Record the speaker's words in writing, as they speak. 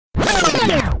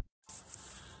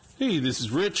Hey, this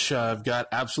is Rich. I've got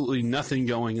absolutely nothing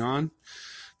going on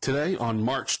today on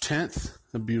March 10th,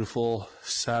 a beautiful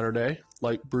Saturday,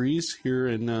 light breeze here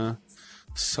in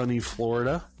sunny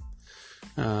Florida.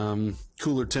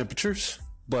 Cooler temperatures,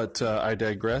 but I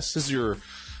digress. This is your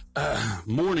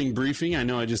morning briefing. I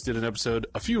know I just did an episode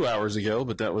a few hours ago,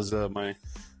 but that was my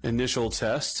initial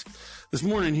test. This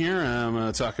morning here, I'm going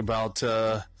to talk about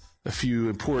a few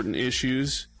important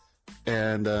issues,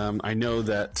 and I know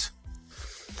that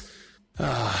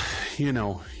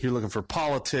you're looking for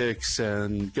politics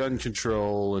and gun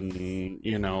control and,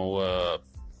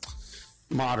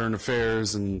 modern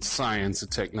affairs and science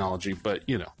and technology. But,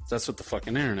 that's what the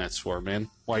fucking internet's for, man.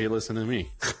 Why you listen to me?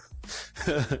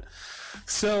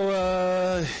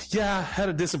 So, had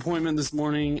a disappointment this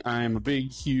morning. I'm a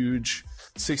big, huge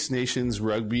Six Nations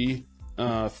rugby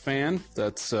fan.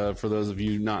 That's, for those of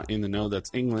you not in the know,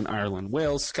 that's England, Ireland,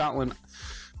 Wales, Scotland,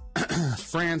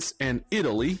 France, and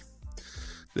Italy.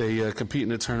 They compete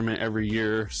in a tournament every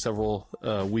year, several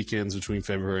weekends between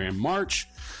February and March.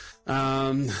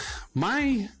 The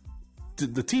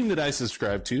team that I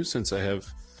subscribe to, since I have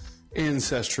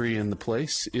ancestry in the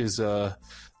place, is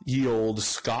ye old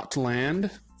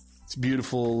Scotland. It's a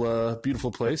beautiful,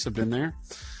 beautiful place. I've been there,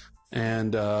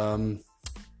 and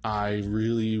I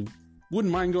really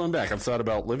wouldn't mind going back. I've thought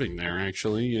about living there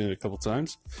actually a couple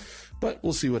times, but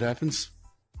we'll see what happens.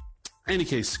 In any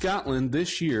case, Scotland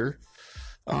this year.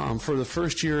 For the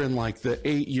first year in like the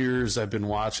 8 years I've been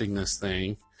watching this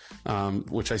thing,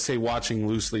 which I say watching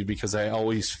loosely because I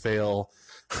always fail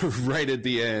right at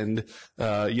the end.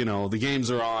 The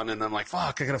games are on and I'm like,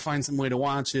 fuck, I gotta find some way to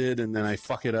watch it. And then I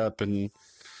fuck it up and,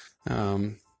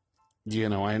 I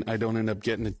don't end up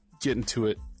getting to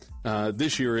it.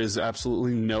 This year is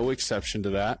absolutely no exception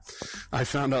to that. I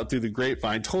found out through the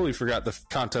grapevine, totally forgot the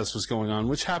contest was going on,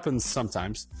 which happens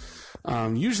sometimes.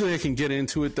 Usually I can get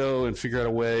into it though and figure out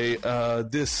a way.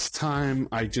 This time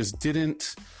I just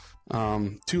didn't.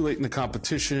 Too late in the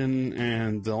competition,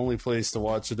 and the only place to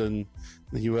watch it in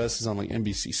the US is on like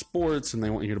NBC Sports, and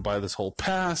they want you to buy this whole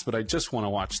pass, but I just want to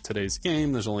watch today's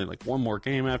game. There's only like one more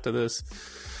game after this.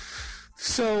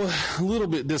 So a little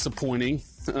bit disappointing.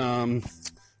 From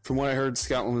what I heard,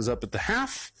 Scotland was up at the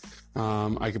half.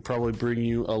 I could probably bring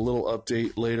you a little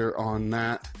update later on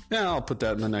that. Yeah, I'll put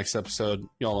that in the next episode.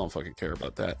 Y'all don't fucking care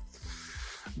about that.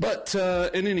 But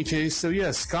in any case, so yeah,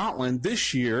 Scotland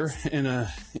this year in an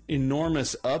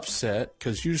enormous upset,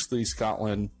 because usually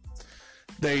Scotland,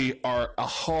 they are a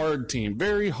hard team.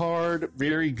 Very hard,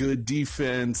 very good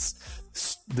defense.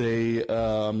 They're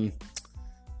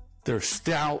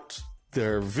stout,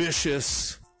 they're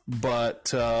vicious,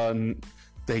 but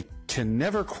they can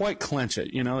never quite clinch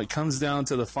it. It comes down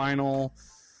to the final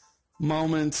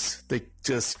moments. They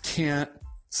just can't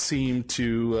seem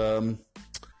to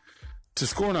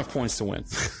score enough points to win.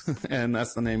 And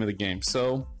that's the name of the game.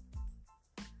 So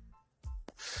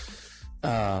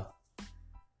yeah,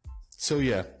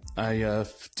 I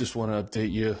just want to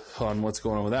update you on what's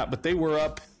going on with that. But they were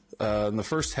up in the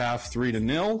first half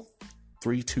 3-0.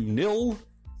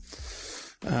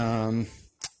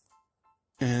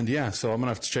 And yeah, so I'm going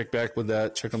to have to check back with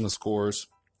that, check on the scores.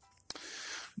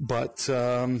 But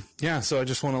so I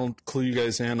just want to clue you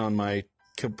guys in on my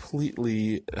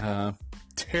completely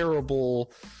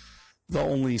terrible, the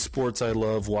only sports I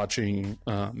love watching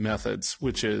methods,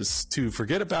 which is to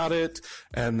forget about it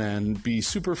and then be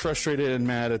super frustrated and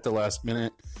mad at the last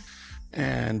minute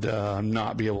and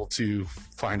not be able to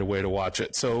find a way to watch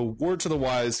it. So word to the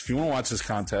wise, if you want to watch this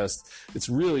contest, it's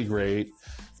really great.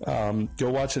 Go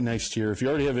watch it next year. If you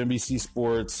already have NBC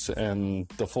Sports and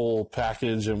the full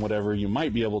package and whatever, you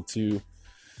might be able to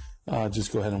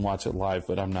just go ahead and watch it live,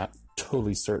 but I'm not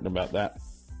totally certain about that.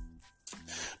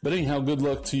 But anyhow, good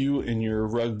luck to you in your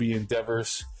rugby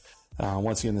endeavors.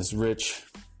 Once again, this is Rich.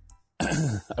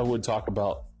 I would talk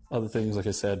about other things, like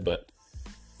I said, but,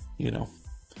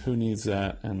 who needs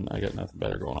that? And I got nothing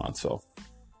better going on. So,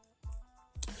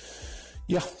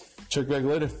 yeah, check back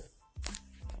later.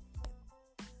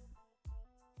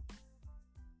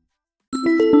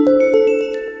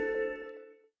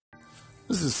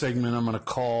 This is a segment I'm going to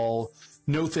call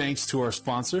No Thanks to Our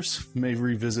Sponsors. May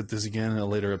revisit this again in a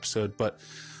later episode, but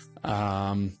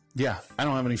I don't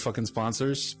have any fucking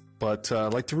sponsors, but I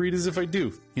like to read as if I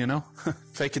do,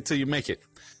 Fake it till you make it.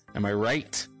 Am I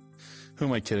right? Who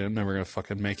am I kidding? I'm never going to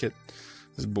fucking make it.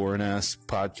 This boring-ass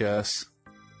podcast.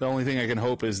 The only thing I can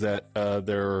hope is that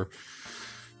there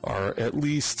are at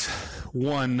least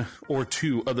one or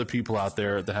two other people out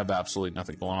there that have absolutely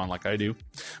nothing going on like I do.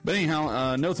 But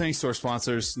anyhow, no thanks to our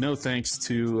sponsors. No thanks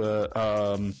to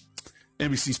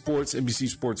NBC Sports, NBC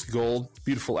Sports Gold.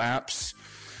 Beautiful apps.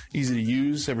 easy to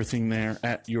use, everything there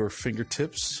at your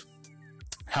fingertips.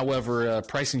 However,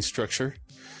 pricing structure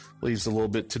leaves a little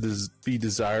bit to be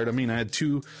desired. I mean,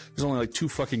 there's only like 2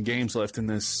 fucking games left in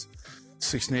this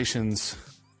Six Nations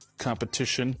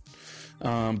competition.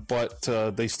 But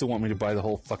they still want me to buy the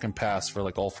whole fucking pass for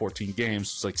like all 14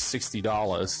 games. It's like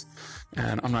 $60.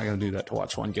 And I'm not going to do that to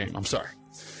watch one game. I'm sorry.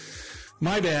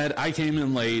 My bad. I came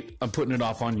in late. I'm putting it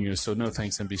off on you. So no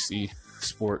thanks, NBC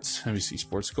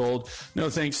Sports Gold. No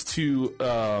thanks to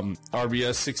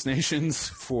RBS Six Nations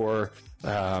for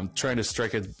trying to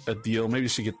strike a deal. Maybe you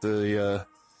should get the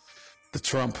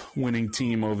Trump winning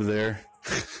team over there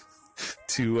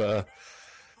to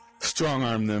strong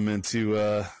arm them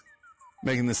into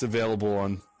making this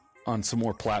available on some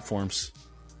more platforms.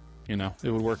 You know, it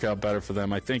would work out better for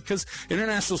them, I think, because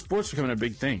international sports becoming a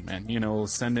big thing, man. You know,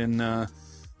 send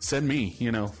me,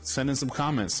 you know, send in some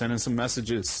comments, send in some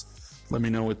messages. Let me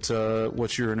know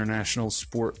what's your international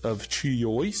sport of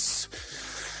choice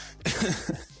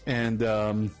and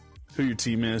who your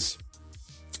team is.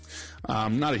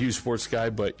 I'm not a huge sports guy,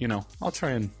 but, you know, I'll try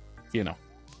and, you know,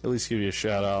 at least give you a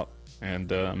shout out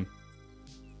and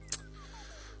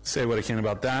say what I can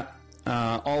about that.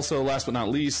 Also, last but not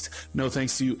least, no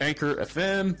thanks to Anchor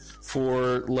FM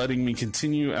for letting me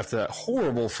continue after that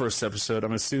horrible first episode.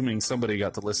 I'm assuming somebody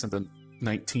got to listen to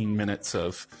 19 minutes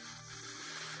of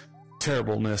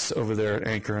terribleness over there at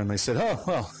Anchor, and they said, oh,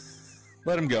 well,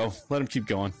 let him go. Let him keep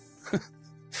going.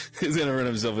 He's going to run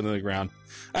himself into the ground.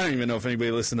 I don't even know if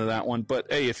anybody listened to that one, but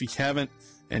hey, if you haven't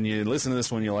and you listen to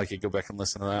this one, you like it, go back and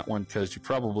listen to that one, because you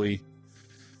probably...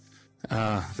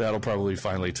 that'll probably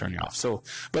finally turn you off. So,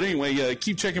 but anyway,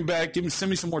 keep checking back. Send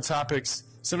me some more topics.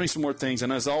 Send me some more things.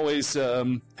 And as always,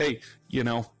 hey, you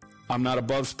know, I'm not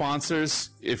above sponsors.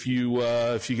 If you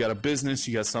got a business,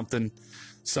 you got something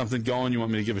going, you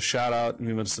want me to give a shout out,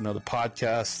 maybe it's another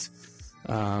podcast,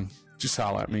 just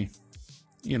holler at me.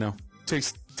 You know,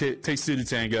 takes 2 to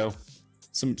tango.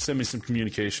 Send me some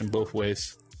communication both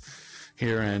ways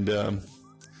here, and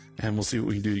we'll see what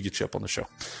we can do to get you up on the show.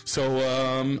 So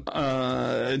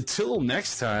until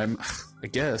next time, I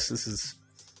guess this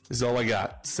is all I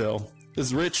got. So this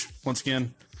is Rich once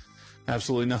again.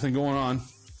 Absolutely nothing going on,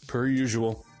 per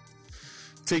usual.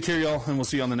 Take care, y'all, and we'll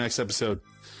see you on the next episode.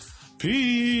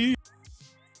 Peace.